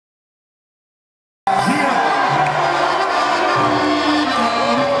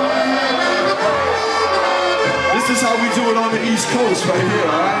is how we do it on the East Coast right here,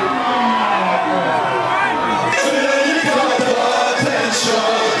 alright? You got the attention,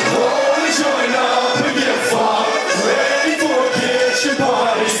 wanna join up and get fucked, ready for a kitchen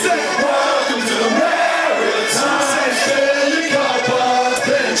party. Welcome to the Maritimes. You got the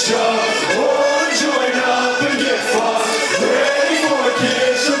attention, wanna join up and get fucked, ready for a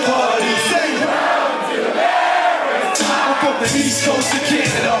kitchen party. Welcome to the Maritimes. I'm from the East Coast of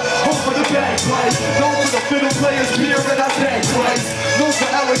Canada, home for the bagpipe, known for the fiddle players, beer and I bag twice. Known for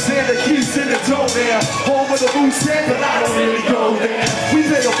Alexander Keith's in the dome there, home of the moose head, but I don't really go there. We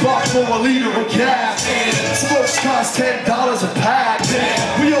pay a buck for a liter of gas, smokes cost $10 a pack.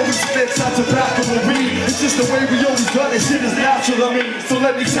 We always mix our tobacco and weed, it's just the way we always done it, shit is natural to me. So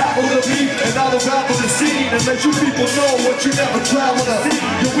let me tackle the beat and I'll unravel the scene and let you people know what you never traveled to see.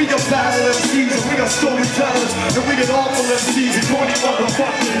 Yo, we got battle MCs and we got storytellers and we got awful MCs and corny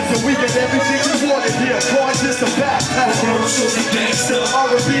motherfuckers and we got everything you wanted here, corn just a backpack.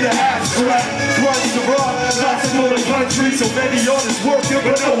 R&B to abstract, grunge to rock, classical to country, so many artists working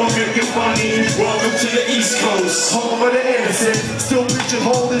but no one making money. Welcome to the East Coast, home of the innocent, still reaching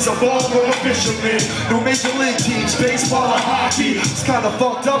holders of all of a fisherman. No major league teams, baseball or hockey, it's kinda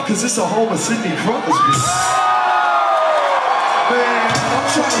fucked up cause it's a home of Sidney Crosby. Man, I'm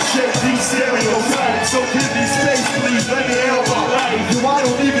trying to shake these stereotypes, so give me space please, let me handle my life. Yo, I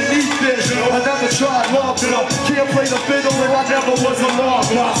don't even need this, I never tried love, can't play the fiddle and I never was a log.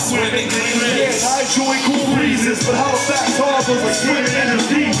 I'm swimming in this. I enjoy cool breezes, but Halifax Harbor was swimming in the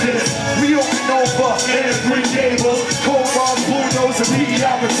deepest. We open over in Green Gables, cold bomb, blue nose, and meaty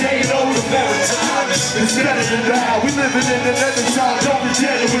potatoes. The Maritimes is better than that. We living in the nether time, don't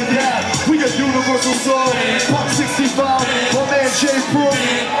pretend with that. We got universal soul, Pop 65, my man Jay Brook,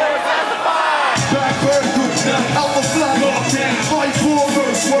 Backbird Group, Alpha Flag, Fight for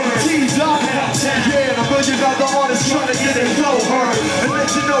Verse, T-Dot, yeah, and $1 million artists trying to get it low heard, and let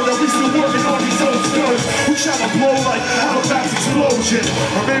you know that we still working on these old skirts. We trying to blow like Halifax explosion,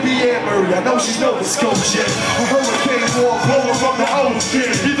 or maybe Anne Marie, I know she's Nova Scotia, a hurricane war blowing from the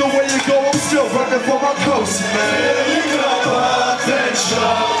ocean. Either way you go, I'm still running for my coast, man. You got my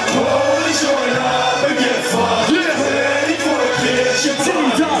attention.